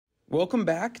Welcome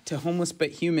back to Homeless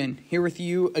But Human. Here with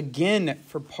you again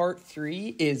for part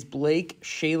 3 is Blake,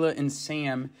 Shayla, and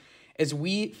Sam as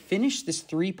we finish this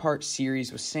 3-part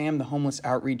series with Sam, the Homeless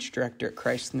Outreach Director at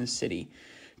Christ in the City.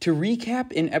 To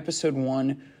recap, in episode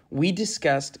 1, we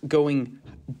discussed going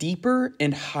deeper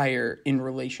and higher in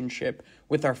relationship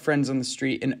with our friends on the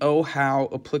street, and oh, how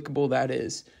applicable that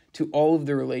is to all of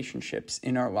the relationships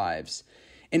in our lives.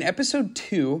 In episode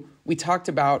 2, we talked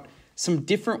about some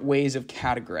different ways of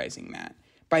categorizing that.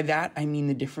 By that, I mean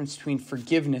the difference between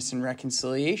forgiveness and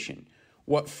reconciliation,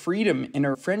 what freedom in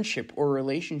a friendship or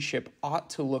relationship ought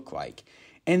to look like,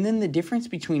 and then the difference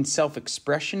between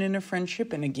self-expression in a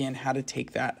friendship and, again, how to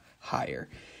take that higher.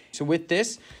 So with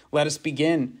this, let us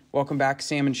begin. Welcome back,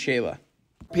 Sam and Shayla.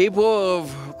 People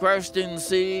of Christ in the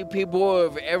City, people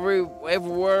of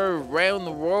everywhere around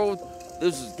the world,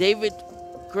 this is David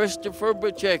Christopher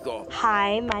Pacheco.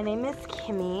 Hi, my name is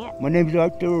Kimmy. My name is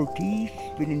Arthur Ortiz.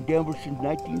 Been in Denver since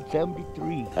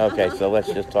 1973. Okay, so let's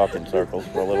just talk in circles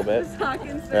for a little bit. Just talk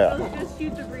in circles, just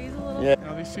shoot the breeze a little. Yeah.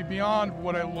 They see beyond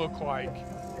what I look like.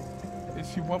 They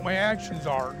see what my actions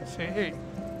are and say, hey,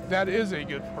 that is a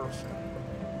good person.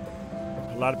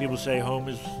 A lot of people say home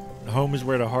is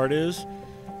where the heart is,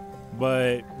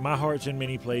 but my heart's in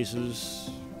many places.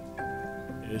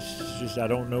 It's just I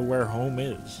don't know where home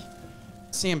is.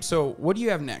 Sam, so what do you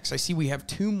have next? I see we have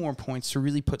 2 more points to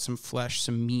really put some flesh,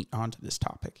 some meat onto this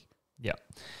topic. Yeah.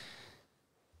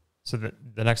 So the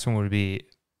next one would be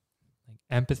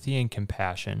empathy and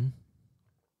compassion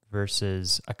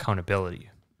versus accountability.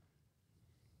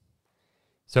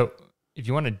 So if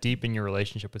you want to deepen your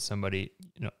relationship with somebody,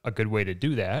 a good way to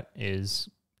do that is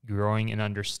growing an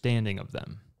understanding of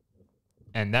them.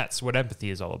 And that's what empathy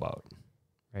is all about,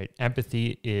 right?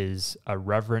 Empathy is a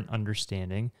reverent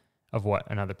understanding of what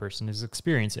another person is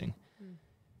experiencing.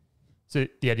 So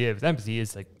the idea of empathy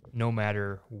is no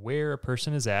matter where a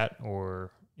person is at,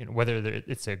 or whether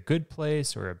it's a good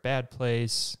place or a bad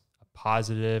place, a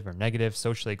positive or negative,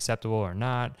 socially acceptable or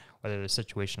not, whether the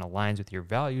situation aligns with your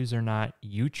values or not,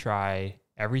 you try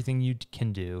everything you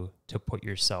can do to put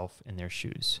yourself in their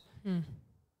shoes.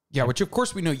 Yeah, which of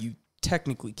course we know you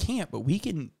technically can't, but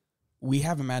we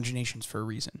have imaginations for a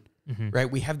reason, right?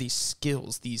 We have these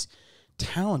skills, these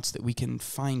talents that we can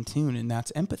fine tune, and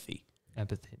that's empathy.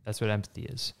 Empathy. That's what empathy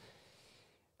is.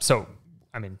 So,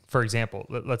 for example,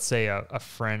 let's say a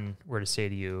friend were to say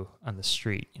to you on the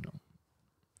street,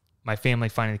 my family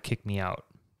finally kicked me out.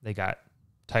 They got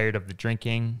tired of the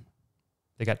drinking.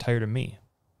 They got tired of me.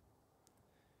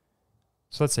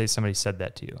 So let's say somebody said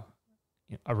that to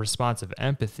you. A response of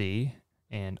empathy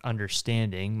and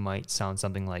understanding might sound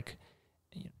something like,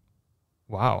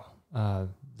 wow,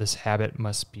 this habit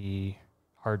must be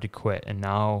hard to quit, and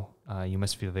now you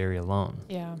must feel very alone.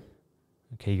 Yeah.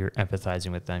 Okay, you're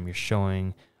empathizing with them. You're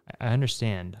showing, I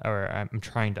understand, or I'm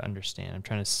trying to understand. I'm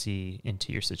trying to see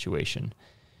into your situation.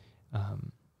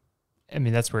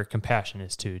 That's where compassion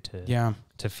is too. To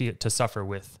feel, to suffer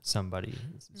with somebody.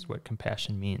 This is what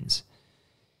compassion means.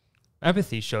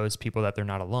 Empathy shows people that they're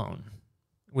not alone,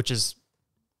 which is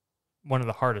one of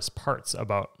the hardest parts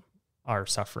about our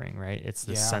suffering, right? It's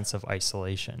this sense of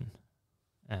isolation.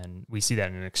 And we see that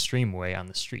in an extreme way on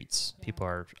the streets. People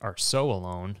are so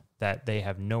alone that they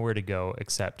have nowhere to go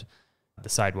except the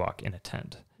sidewalk in a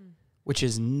tent. Which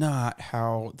is not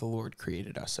how the Lord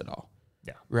created us at all.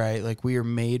 Yeah. Right? We are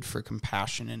made for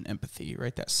compassion and empathy,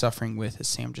 right? That suffering with, as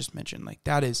Sam just mentioned,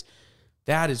 that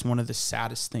is one of the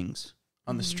saddest things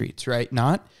on the streets, right?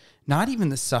 Not even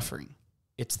the suffering.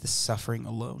 It's the suffering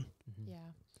alone.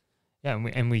 Yeah,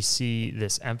 and we see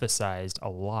this emphasized a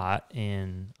lot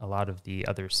in a lot of the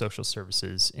other social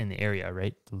services in the area,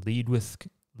 right? Lead with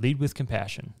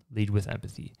compassion, lead with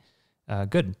empathy.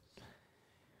 Good.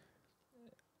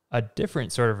 A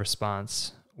different sort of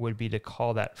response would be to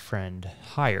call that friend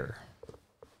higher.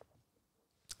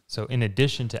 So in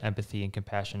addition to empathy and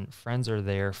compassion, friends are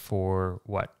there for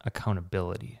what?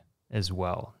 Accountability as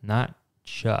well, not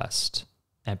just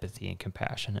empathy and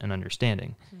compassion and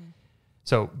understanding.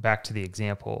 So back to the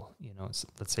example,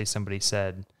 let's say somebody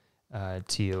said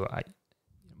to you,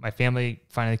 my family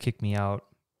finally kicked me out.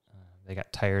 They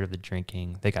got tired of the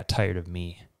drinking. They got tired of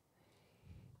me.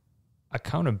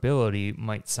 Accountability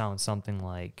might sound something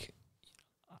like,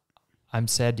 I'm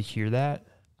sad to hear that.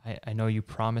 I know you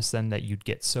promised them that you'd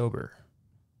get sober.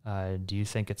 Do you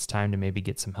think it's time to maybe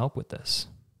get some help with this?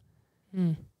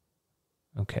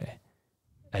 Okay.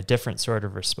 A different sort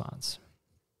of response.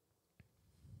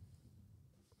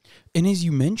 And as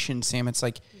you mentioned, Sam, it's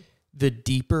the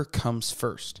deeper comes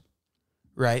first,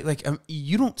 right?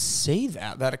 You don't say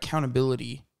that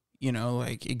accountability,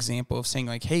 example of saying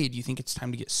hey, do you think it's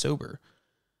time to get sober?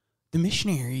 the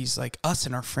missionaries, like us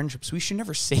in our friendships, we should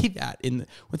never say that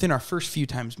within our first few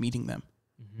times meeting them.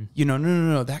 You know,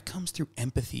 no. That comes through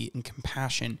empathy and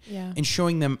compassion and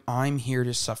showing them I'm here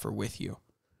to suffer with you,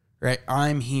 right?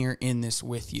 I'm here in this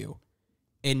with you.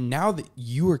 And now that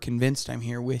you are convinced I'm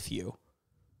here with you,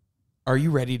 are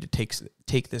you ready to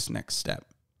take this next step?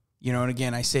 You know, and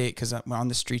again, I say it because on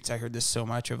the streets, I heard this so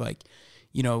much of like,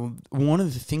 you know, one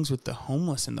of the things with the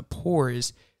homeless and the poor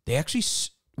is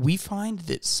we find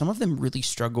that some of them really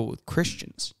struggle with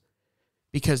Christians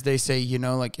because they say, you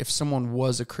know, like if someone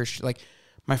was a Christian, like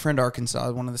my friend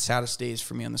Arkansas, one of the saddest days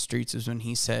for me on the streets is when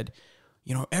he said,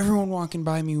 you know, everyone walking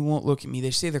by me won't look at me.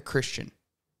 They say they're Christian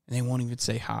and they won't even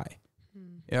say hi.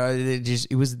 You know,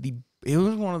 it was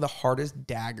one of the hardest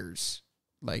daggers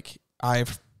like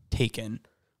I've taken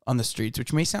on the streets,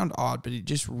 which may sound odd, but it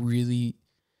just really,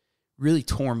 really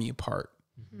tore me apart.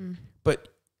 But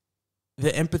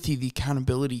the empathy, the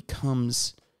accountability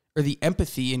or the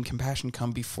empathy and compassion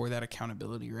come before that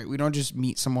accountability, right? We don't just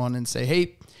meet someone and say,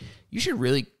 hey, you should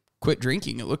really quit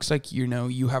drinking. It looks like, you know,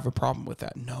 you have a problem with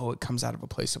that. No, it comes out of a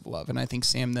place of love. And I think,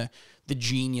 Sam, the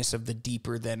genius of the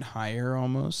deeper than higher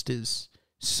almost is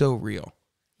so real.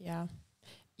 Yeah.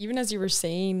 Even as you were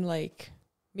saying, like,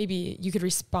 maybe you could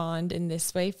respond in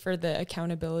this way for the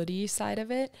accountability side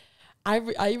of it.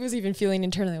 I was even feeling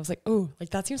internally, I was like, oh,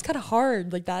 like that seems kind of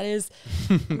hard. Like that is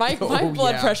my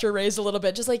blood pressure raised a little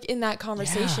bit, just like in that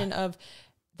conversation of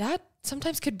that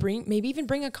sometimes could maybe even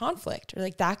bring a conflict, or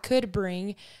like that could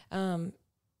bring,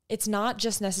 it's not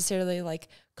just necessarily like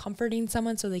comforting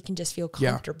someone so they can just feel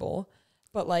comfortable,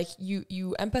 but like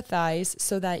you empathize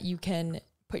so that you can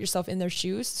put yourself in their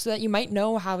shoes so that you might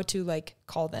know how to like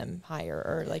call them higher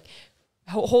or like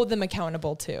hold them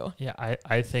accountable too. Yeah,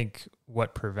 I think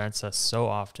what prevents us so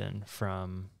often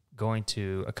from going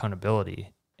to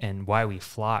accountability and why we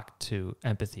flock to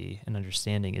empathy and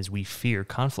understanding is we fear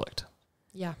conflict.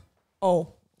 Yeah.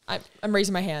 Oh, I'm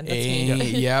raising my hand. That's me.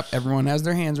 Yep, everyone has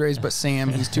their hands raised, but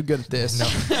Sam, he's too good at this.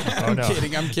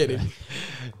 I'm kidding.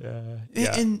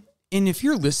 And if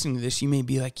you're listening to this, you may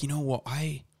be like, you know, well,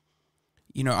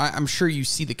 I'm sure you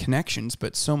see the connections,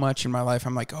 but so much in my life,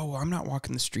 I'm like, oh, well, I'm not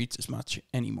walking the streets as much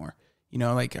anymore. You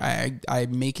know, like I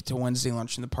make it to Wednesday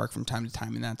lunch in the park from time to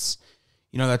time, and that's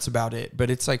about it. But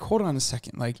it's like, hold on a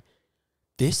second. Like,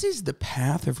 this is the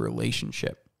path of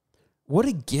relationship. What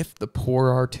a gift the poor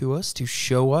are to us to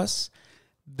show us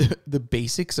the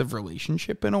basics of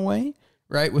relationship in a way,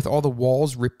 right? With all the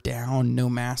walls ripped down, no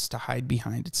mask to hide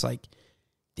behind. It's like,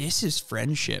 this is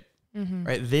friendship.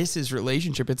 Right? This is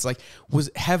relationship. It's like,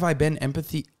 have I been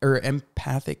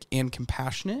empathic and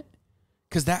compassionate?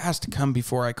 Because that has to come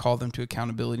before I call them to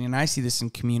accountability. And I see this in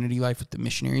community life with the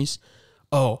missionaries.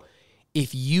 Oh,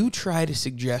 if you try to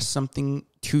suggest something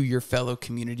to your fellow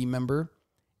community member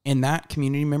and that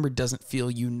community member doesn't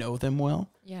feel you know them well,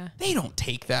 they don't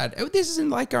take that. This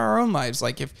isn't like our own lives.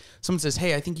 Like if someone says,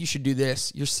 hey, I think you should do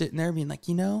this, you're sitting there being like,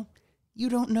 you know, you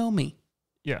don't know me.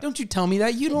 Yeah. Don't you tell me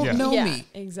that. You don't know me.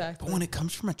 Exactly. But when it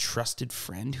comes from a trusted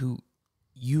friend who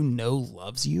you know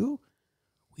loves you,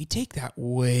 we take that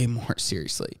way more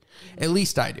seriously. At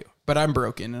least I do. But I'm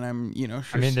broken and I'm, you know.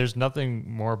 I mean, there's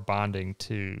nothing more bonding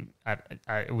to,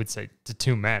 I would say, to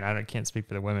two men. I can't speak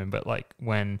for the women, but like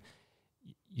when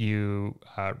you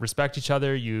respect each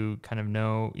other, you kind of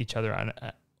know each other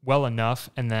well enough,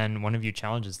 and then one of you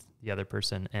challenges the other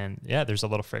person. And there's a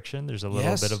little friction. There's a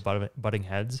little bit of butting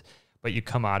heads. But you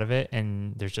come out of it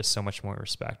and there's just so much more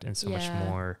respect and so much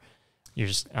more, you're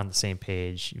just on the same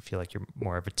page. You feel like you're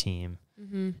more of a team.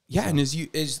 Yeah. And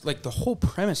is like the whole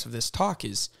premise of this talk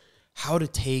is how to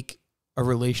take a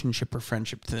relationship or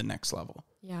friendship to the next level.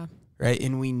 Yeah. Right.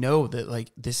 And we know that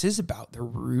like, this is about the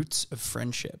roots of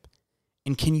friendship.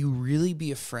 And can you really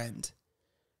be a friend?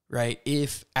 Right.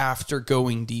 If after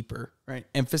going deeper, right.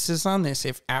 Emphasis on this,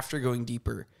 if after going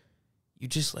deeper, you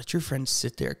just let your friends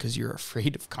sit there because you're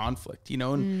afraid of conflict, you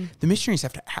know? And the missionaries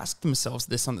have to ask themselves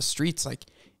this on the streets. Like,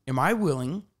 am I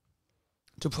willing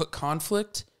to put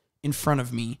conflict in front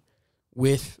of me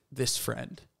with this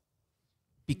friend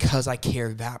because I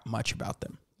care that much about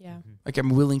them? Yeah. Like I'm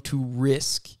willing to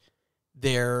risk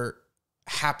their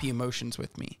happy emotions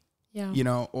with me, you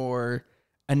know, or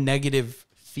a negative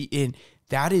and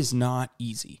that is not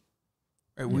easy.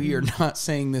 Right? We are not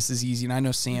saying this is easy. And I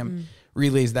know Sam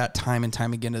relays that time and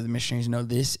time again to the missionaries. No,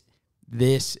 this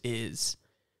is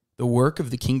the work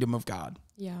of the kingdom of God.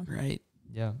 Yeah. Right.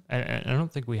 Yeah. And I don't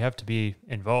think we have to be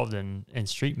involved in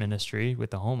street ministry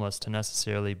with the homeless to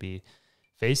necessarily be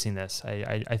facing this.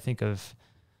 I think of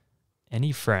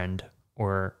any friend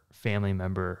or family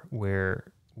member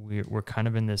where we're kind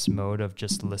of in this mode of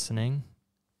just listening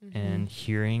and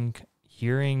hearing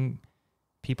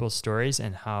people's stories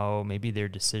and how maybe their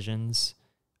decisions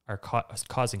are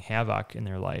causing havoc in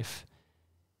their life.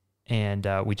 And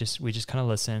we just kind of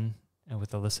listen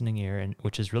with a listening ear, and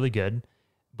which is really good.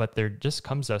 But there just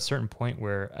comes a certain point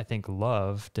where I think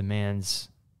love demands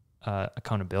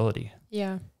accountability.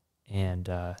 Yeah. And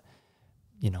I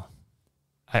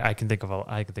can think of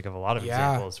a lot of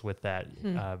examples with that.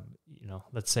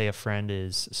 Let's say a friend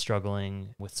is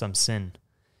struggling with some sin,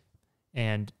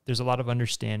 and there's a lot of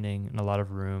understanding and a lot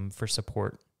of room for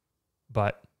support.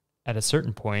 But at a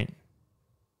certain point,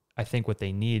 I think what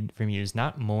they need from you is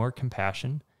not more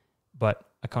compassion, but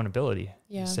accountability.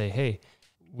 Yeah. You say, hey,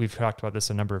 we've talked about this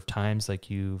a number of times. Like,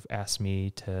 you've asked me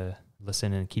to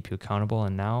listen and keep you accountable,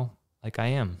 and now, like, I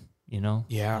am.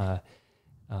 Yeah.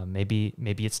 Maybe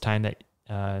it's time that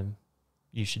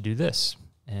you should do this,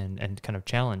 and kind of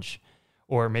challenge.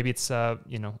 Or maybe it's a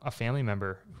family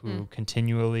member who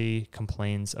continually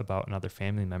complains about another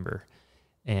family member,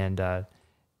 and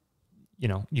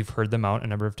you've heard them out a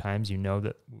number of times. You know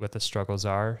that what the struggles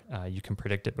are. You can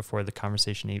predict it before the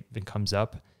conversation even comes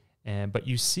up, but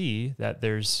you see that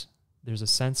there's a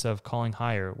sense of calling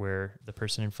higher, where the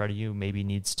person in front of you maybe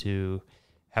needs to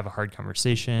have a hard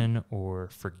conversation or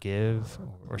forgive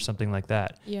or something like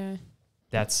that. Yeah.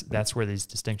 That's where these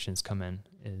distinctions come in.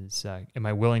 Is am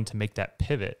I willing to make that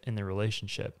pivot in the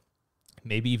relationship?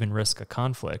 Maybe even risk a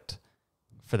conflict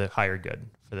for the higher good.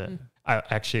 One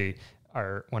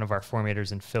of our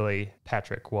formators in Philly,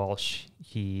 Patrick Walsh,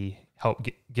 he helped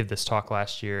give this talk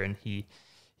last year, and he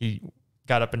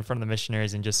got up in front of the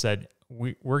missionaries and just said,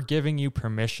 we're giving you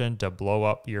permission to blow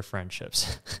up your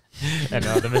friendships. And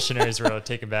the missionaries were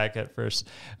taken back at first,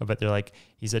 but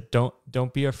he said,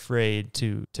 don't be afraid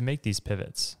to make these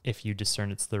pivots if you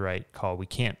discern it's the right call. We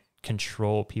can't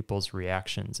control people's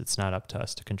reactions. It's not up to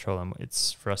us to control them.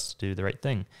 It's for us to do the right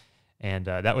thing. And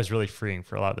that was really freeing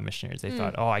for a lot of the missionaries. They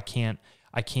thought, I can't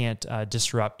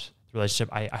disrupt the relationship.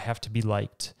 I have to be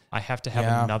liked. I have to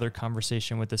have another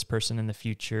conversation with this person in the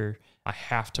future. I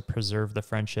have to preserve the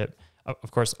friendship.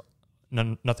 Of course,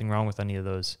 nothing wrong with any of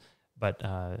those, but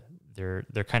they're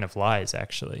kind of lies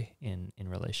actually in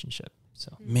relationship.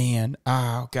 So man,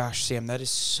 oh gosh, Sam, that is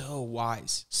so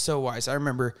wise, so wise. I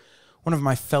remember one of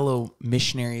my fellow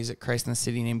missionaries at Christ in the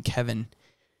City named Kevin.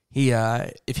 He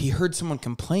if he heard someone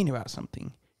complain about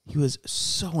something, he was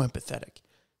so empathetic.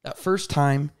 That first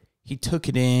time, he took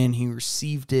it in, he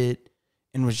received it,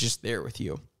 and was just there with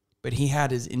you. But he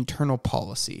had his internal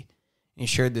policy. He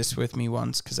shared this with me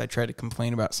once because I tried to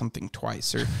complain about something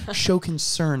twice or show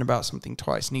concern about something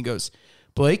twice. And he goes,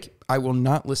 Blake, I will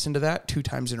not listen to that 2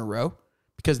 times in a row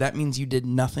because that means you did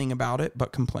nothing about it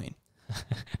but complain.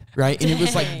 Right? And it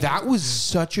was like, that was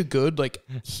such a good,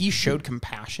 he showed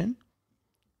compassion,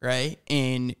 right?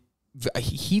 And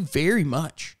he very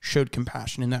much showed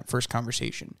compassion in that first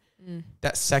conversation.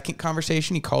 That second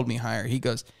conversation, he called me higher. He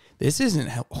goes, this isn't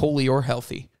holy or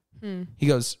healthy. He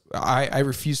goes, I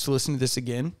refuse to listen to this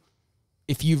again.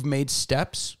 If you've made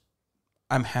steps,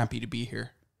 I'm happy to be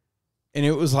here. And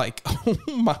it was like, oh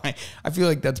my, I feel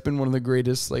like that's been one of the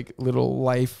greatest little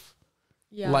life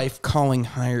calling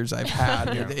hires I've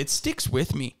had. It sticks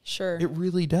with me. Sure. It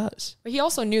really does. But he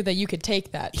also knew that you could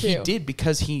take that too. He did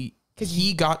because he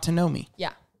got to know me.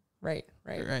 Yeah. Right.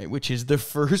 Which is the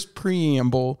first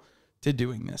preamble to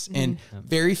doing this. And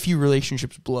very few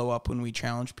relationships blow up when we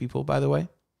challenge people, by the way.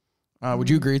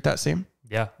 Would you agree with that, Sam?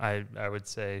 Yeah, I would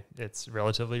say it's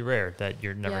relatively rare that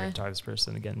you're never going to talk to this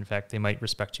person again. In fact, they might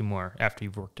respect you more after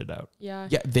you've worked it out. Yeah.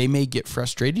 Yeah, they may get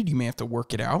frustrated. You may have to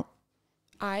work it out.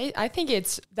 I think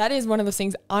that is one of those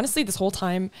things. Honestly, this whole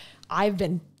time I've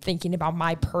been thinking about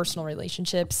my personal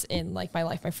relationships in my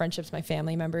life, my friendships, my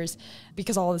family members,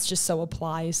 because all this just so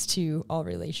applies to all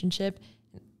relationship.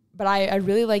 But I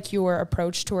really like your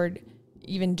approach toward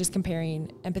even just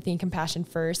comparing empathy and compassion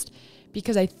first,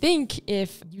 because I think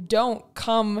if you don't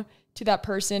come to that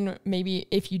person, maybe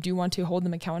if you do want to hold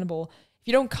them accountable, if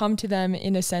you don't come to them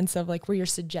in a sense of where you're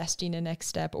suggesting a next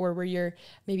step or where you're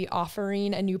maybe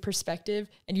offering a new perspective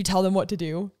and you tell them what to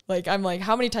do. I'm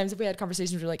how many times have we had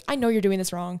conversations where I know you're doing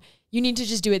this wrong. You need to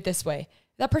just do it this way.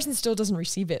 That person still doesn't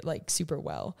receive it super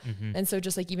well. Mm-hmm. And so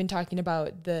just even talking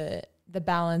about the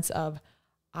balance of,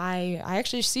 I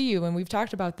actually see you and we've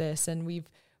talked about this and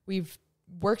we've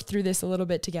worked through this a little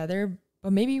bit together,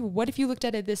 but maybe what if you looked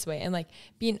at it this way, and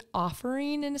being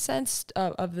offering in a sense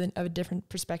of a different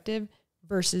perspective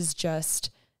versus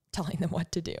just telling them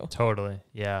what to do. Totally.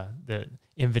 Yeah. The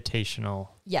invitational,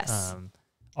 yes,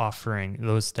 offering,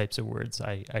 those types of words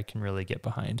I can really get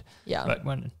behind. Yeah. But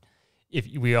if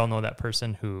we all know that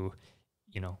person who,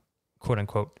 quote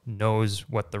unquote knows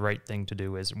what the right thing to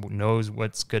do is, knows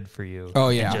what's good for you. Oh,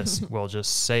 yeah. And will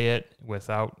just say it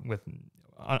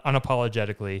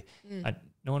unapologetically.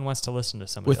 No one wants to listen to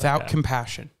somebody without like that.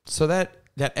 compassion. So that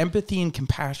empathy and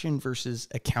compassion versus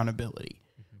accountability.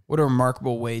 What a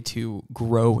remarkable way to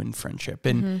grow in friendship.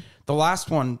 And the last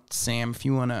one, Sam, if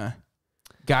you want to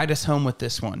guide us home with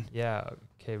this one. Yeah.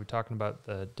 Okay. We're talking about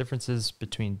the differences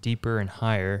between deeper and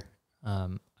higher.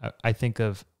 I think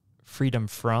of freedom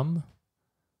from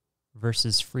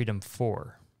versus freedom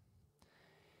for.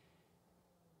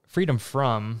 Freedom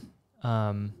from,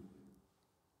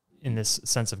 in this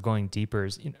sense of going deeper,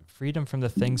 is freedom from the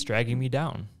things dragging me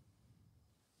down.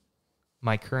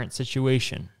 My current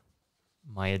situation,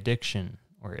 my addiction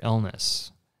or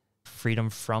illness, freedom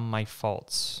from my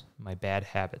faults, my bad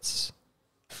habits,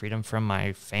 freedom from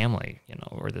my family,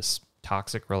 or this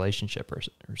toxic relationship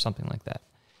or something like that.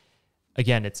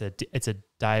 Again, it's a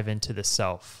dive into the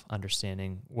self,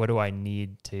 understanding what do I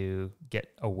need to get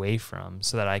away from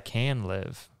so that I can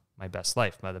live my best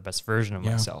life, the best version of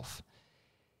myself.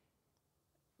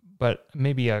 But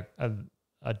maybe a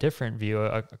different view,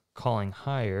 a calling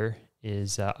higher,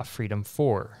 is a freedom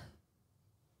for.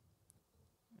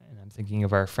 And I'm thinking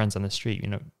of our friends on the street,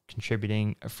 a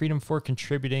freedom for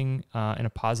contributing in a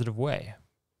positive way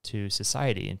to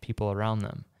society and people around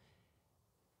them.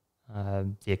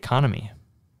 The economy,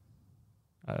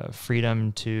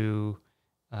 freedom to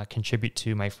contribute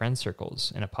to my friend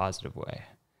circles in a positive way,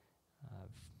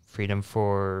 freedom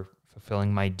for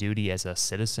fulfilling my duty as a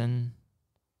citizen,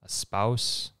 a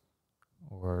spouse,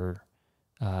 or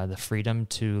the freedom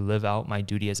to live out my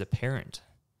duty as a parent.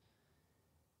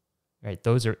 Right?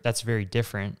 That's very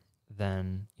different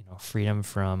than, freedom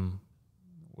from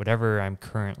whatever I'm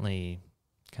currently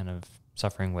kind of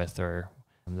suffering with or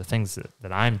the things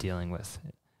that I'm dealing with,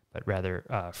 but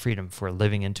rather freedom for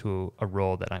living into a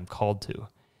role that I'm called to.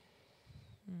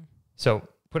 So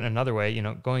put it another way,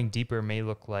 going deeper may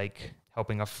look like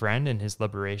helping a friend in his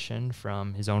liberation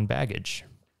from his own baggage.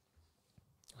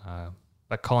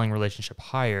 But calling relationship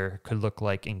higher could look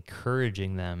like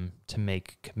encouraging them to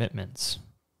make commitments.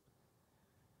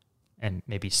 And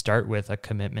maybe start with a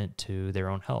commitment to their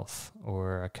own health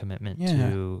or a commitment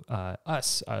to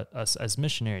us as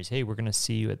missionaries. Hey, we're going to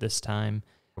see you at this time.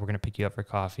 We're going to pick you up for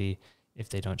coffee. If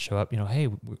they don't show up, hey,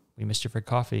 we missed you for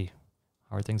coffee.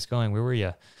 How are things going? Where were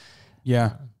you?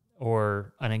 Yeah.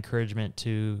 Or an encouragement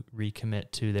to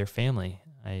recommit to their family.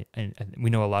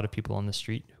 We know a lot of people on the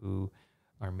street who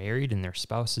are married and their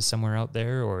spouse is somewhere out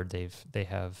there, or they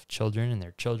have children and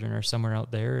their children are somewhere out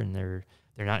there and they're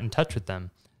not in touch with them.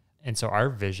 And so our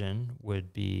vision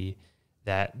would be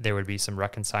that there would be some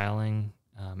reconciling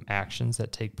actions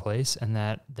that take place and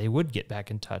that they would get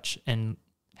back in touch and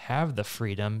have the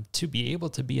freedom to be able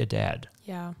to be a dad.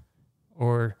 Yeah.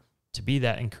 Or to be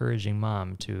that encouraging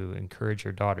mom, to encourage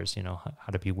her daughters,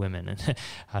 how to be women and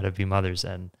how to be mothers.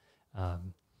 And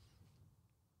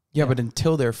but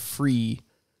until they're free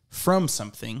from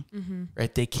something,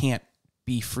 right, they can't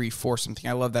be free for something.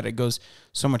 I love that. It goes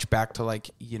so much back to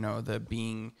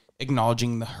the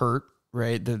acknowledging the hurt,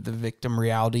 right? The victim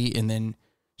reality, and then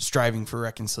striving for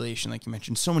reconciliation. Like you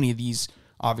mentioned, so many of these,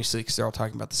 obviously, because they're all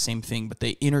talking about the same thing, but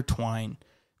they intertwine,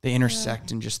 they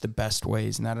intersect in just the best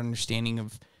ways. And that understanding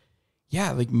of,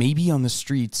 maybe on the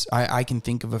streets, I can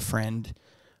think of a friend,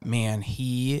 man,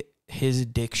 his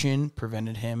addiction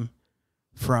prevented him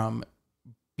from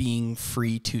being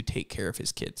free to take care of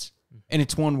his kids. And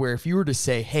it's one where if you were to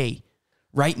say, hey,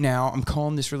 right now I'm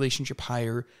calling this relationship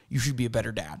higher, you should be a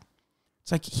better dad.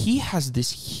 It's like he has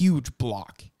this huge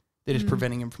block that is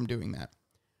preventing him from doing that.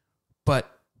 But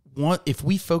if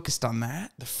we focused on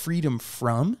that, the freedom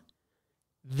from,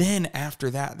 then after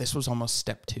that, this was almost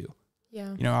step 2.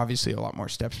 Yeah. Obviously a lot more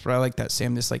steps, but I like that,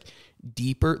 Sam, this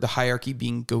deeper, the hierarchy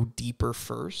being go deeper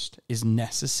first is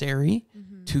necessary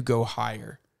to go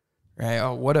higher. Right?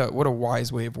 Oh, what a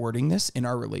wise way of wording this in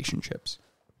our relationships.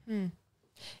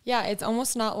 Yeah, it's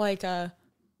almost not like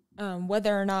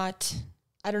whether or not,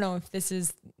 I don't know if this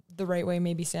is the right way,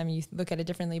 maybe Sam, you look at it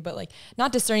differently, but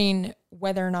not discerning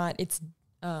whether or not it's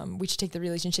we should take the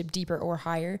relationship deeper or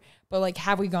higher, but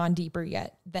have we gone deeper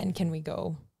yet? Then can we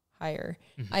go higher?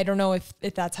 I don't know if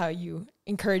that's how you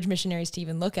encourage missionaries to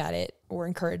even look at it, or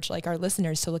encourage our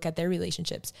listeners to look at their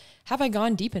relationships. Have I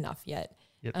gone deep enough yet?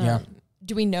 Yep.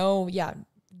 Do we know,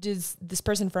 does this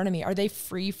person in front of me, are they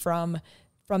free from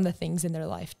the things in their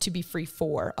life to be free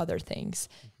for other things?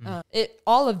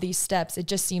 All of these steps, it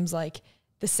just seems like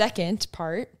the second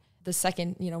part,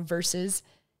 verses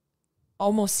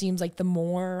almost seems like the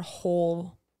more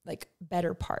whole,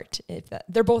 better part.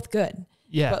 They're both good.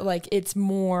 Yeah. But it's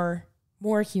more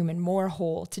more human, more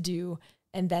whole to do.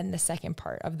 And then the second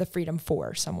part of the freedom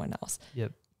for someone else.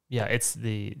 Yep. Yeah, it's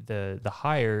the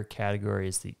higher category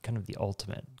is the kind of the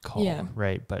ultimate call,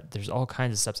 right? But there's all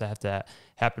kinds of steps that have to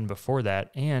happen before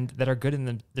that, and that are good in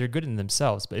them. They're good in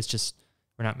themselves, but it's just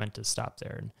we're not meant to stop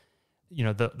there. And you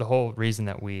know, the whole reason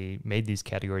that we made these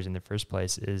categories in the first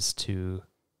place is to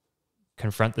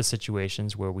confront the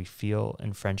situations where we feel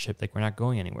in friendship like we're not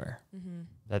going anywhere.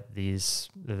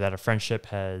 That a friendship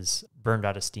has burned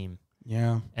out of steam.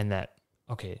 Yeah, and that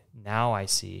okay, now I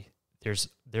see there's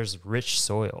rich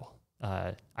soil.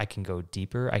 I can go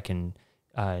deeper. I can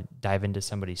dive into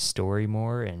somebody's story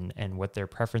more and what their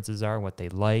preferences are, what they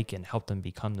like, and help them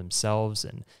become themselves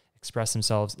and express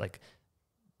themselves. Like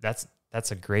that's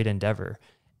a great endeavor.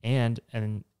 And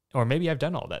or maybe I've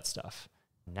done all that stuff.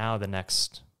 Now the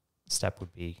next step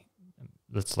would be,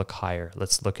 let's look higher.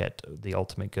 Let's look at the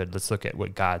ultimate good. Let's look at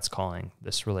what God's calling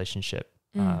this relationship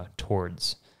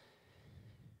towards.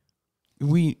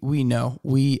 We know,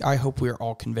 I hope we are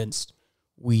all convinced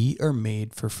we are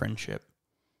made for friendship.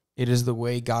 It is the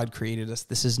way God created us.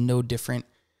 This is no different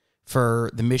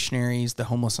for the missionaries, the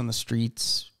homeless on the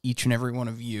streets, each and every one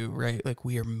of you, right? Like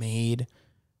we are made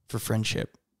for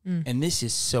friendship. And this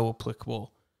is so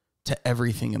applicable to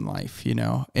everything in life, you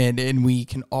know? And we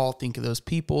can all think of those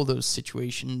people, those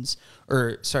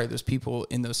people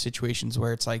in those situations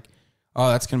where it's like, oh,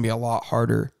 that's going to be a lot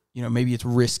harder. You know, maybe it's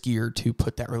riskier to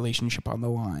put that relationship on the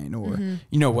line, or,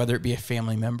 you know, whether it be a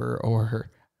family member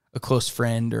or a close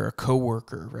friend or a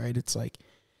coworker, right? It's like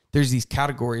there's these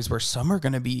categories where some are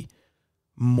going to be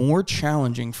more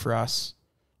challenging for us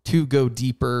to go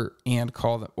deeper and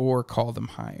call them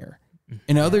higher.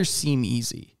 And others seem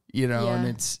easy, you know,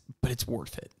 but it's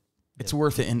worth it. It's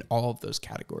worth it in all of those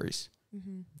categories.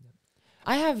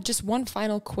 I have just one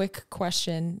final quick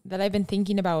question that I've been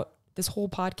thinking about this whole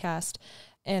podcast.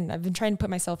 And I've been trying to put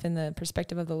myself in the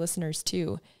perspective of the listeners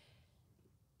too.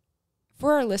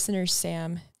 For our listeners,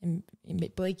 Sam and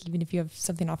Blake, even if you have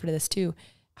something to offer to this too,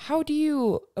 how do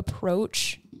you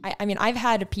approach, I mean, I've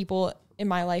had people in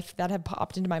my life that have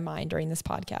popped into my mind during this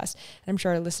podcast, and I'm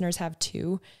sure our listeners have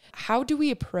too. How do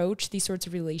we approach these sorts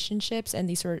of relationships and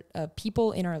these sort of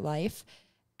people in our life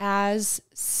as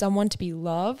someone to be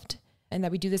loved, and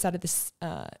that we do this out of this,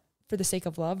 for the sake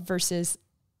of love versus,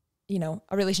 you know,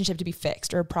 a relationship to be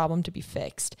fixed or a problem to be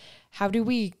fixed? How do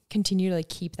we continue to like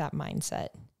keep that mindset?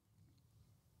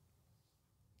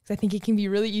 Because I think it can be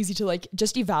really easy to like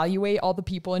just evaluate all the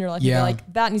people in your life and be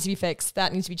like, that needs to be fixed,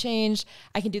 that needs to be changed.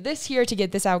 I can do this here to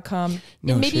get this outcome.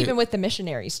 No, and maybe even with the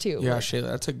missionaries too. Yeah, Shayla,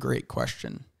 that's a great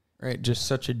question, right? Just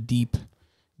such a deep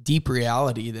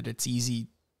reality that it's easy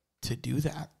to do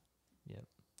that. Yep.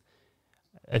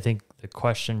 I think the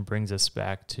question brings us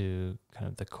back to kind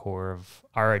of the core of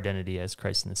our identity as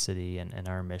Christ in the City and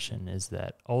our mission is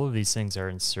that all of these things are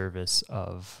in service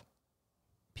of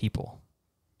people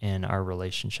and our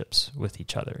relationships with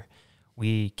each other.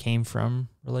 We came from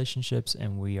relationships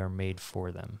and we are made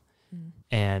for them.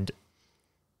 And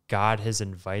God has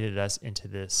invited us into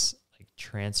this like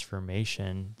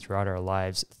transformation throughout our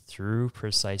lives through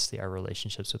precisely our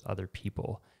relationships with other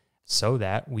people so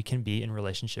that we can be in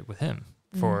relationship with Him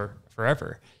for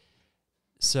forever.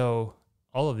 So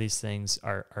all of these things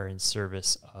are in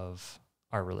service of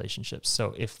our relationships.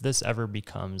 So if this ever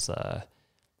becomes a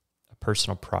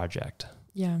personal project,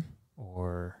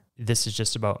 or this is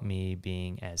just about me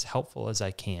being as helpful as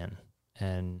I can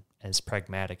and as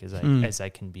pragmatic as I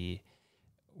can be,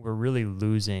 we're really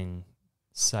losing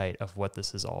sight of what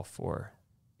this is all for.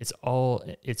 It's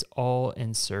all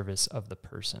in service of the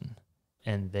person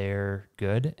and their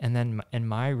good, and then and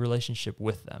my relationship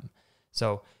with them.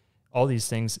 So all these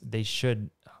things, they should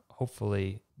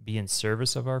hopefully be in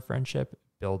service of our friendship,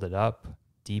 build it up,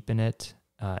 deepen it,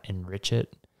 enrich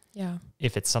it. Yeah.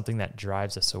 If it's something that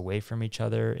drives us away from each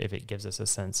other, if it gives us a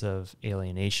sense of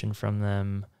alienation from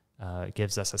them, it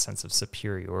gives us a sense of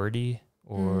superiority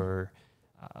or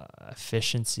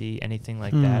efficiency, anything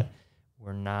like that,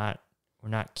 we're not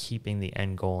keeping the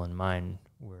end goal in mind.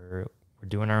 We're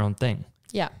doing our own thing.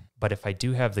 Yeah. But if I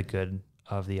do have the good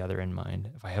of the other in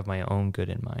mind, if I have my own good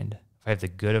in mind, if I have the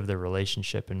good of the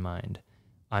relationship in mind,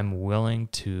 I'm willing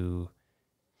to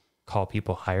call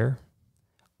people higher,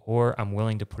 or I'm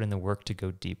willing to put in the work to go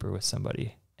deeper with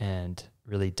somebody and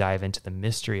really dive into the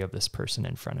mystery of this person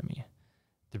in front of me.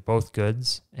 They're both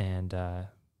goods, and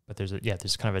but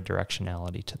there's kind of a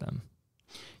directionality to them.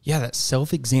 Yeah, that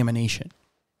self-examination,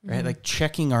 right? Like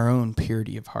checking our own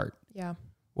purity of heart. Yeah.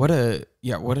 What a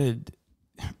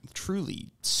truly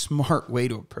smart way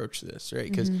to approach this, right?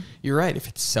 Because you're right. If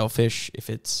it's selfish, if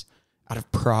it's out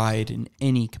of pride in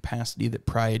any capacity that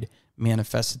pride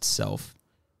manifests itself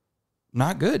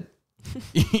not good.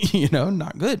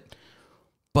 Not good.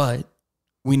 But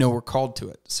we know we're called to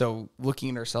it. So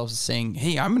looking at ourselves and saying,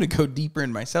 hey, I'm going to go deeper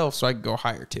in myself so I can go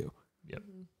higher too.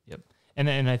 Yep.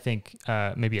 And I think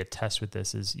maybe a test with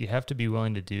this is you have to be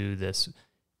willing to do this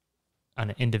on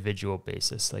an individual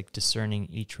basis, like discerning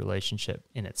each relationship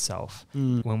in itself.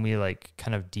 When we like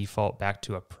kind of default back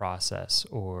to a process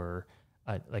or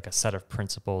like a set of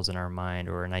principles in our mind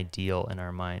or an ideal in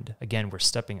our mind, again, we're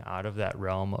stepping out of that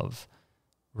realm of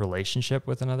relationship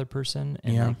with another person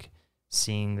and like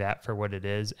seeing that for what it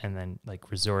is, and then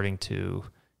like resorting to,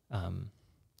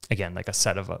 again, like a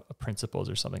set of principles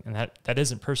or something. And that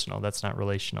isn't personal. That's not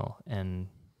relational. And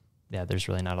yeah, there's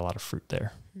really not a lot of fruit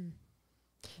there.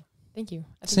 Thank you.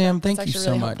 Sam, thank you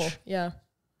so much. Helpful. Yeah.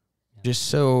 Just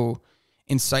so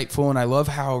insightful. And I love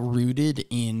how rooted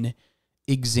in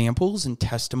examples and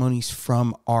testimonies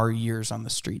from our years on the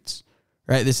streets,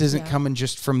 right? This isn't coming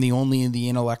just from the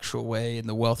intellectual way and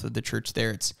the wealth of the church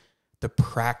there. It's the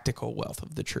practical wealth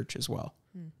of the church as well.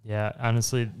 Yeah,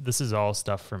 honestly, this is all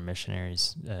stuff from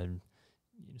missionaries,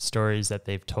 stories that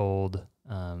they've told,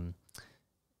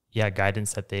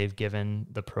 guidance that they've given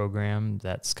the program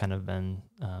that's kind of been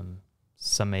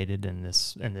summated in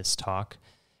this talk.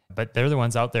 But they're the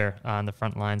ones out there on the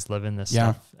front lines living this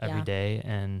stuff every day,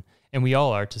 and we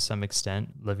all are to some extent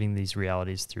living these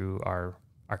realities through our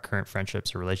current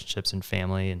friendships or relationships and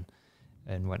family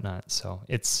and whatnot. So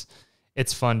it's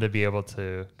fun to be able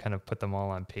to kind of put them all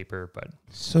on paper, but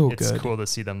it's cool to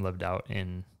see them lived out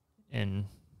in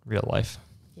real life.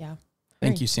 Yeah.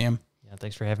 Thank you, Sam. Yeah,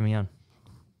 thanks for having me on.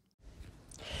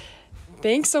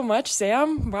 Thanks so much,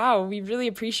 Sam. Wow, we really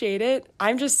appreciate it.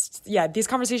 These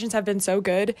conversations have been so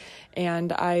good,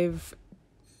 and I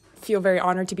feel very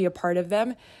honored to be a part of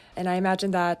them. And I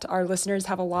imagine that our listeners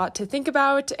have a lot to think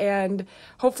about and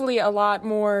hopefully a lot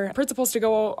more principles to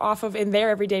go off of in their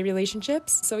everyday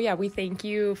relationships. So yeah, we thank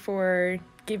you for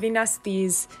giving us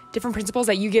these different principles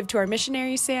that you give to our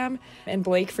missionaries, Sam, and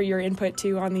Blake, for your input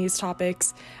too on these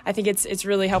topics. I think it's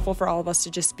really helpful for all of us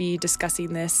to just be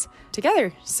discussing this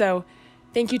together. So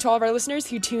thank you to all of our listeners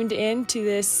who tuned in to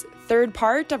this third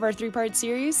part of our 3-part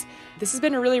series. This has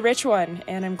been a really rich one,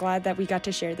 and I'm glad that we got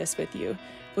to share this with you.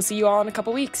 We'll see you all in a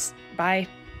couple weeks. Bye.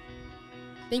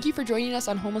 Thank you for joining us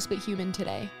on Homeless But Human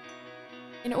today.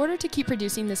 In order to keep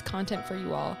producing this content for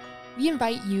you all, we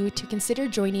invite you to consider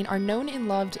joining our known and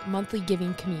loved monthly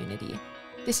giving community.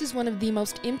 This is one of the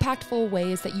most impactful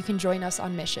ways that you can join us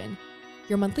on mission.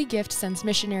 Your monthly gift sends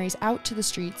missionaries out to the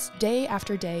streets day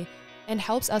after day and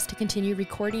helps us to continue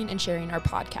recording and sharing our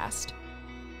podcast.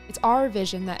 It's our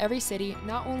vision that every city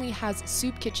not only has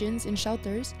soup kitchens and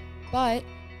shelters, but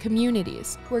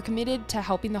communities who are committed to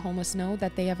helping the homeless know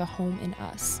that they have a home in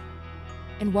us.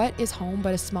 And what is home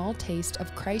but a small taste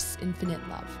of Christ's infinite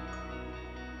love?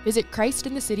 Visit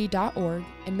christinthecity.org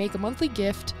and make a monthly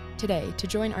gift today to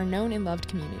join our known and loved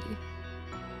community.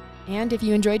 And if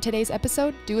you enjoyed today's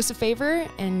episode, do us a favor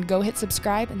and go hit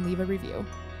subscribe and leave a review.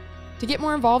 To get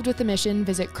more involved with the mission,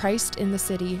 visit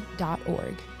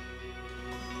christinthecity.org.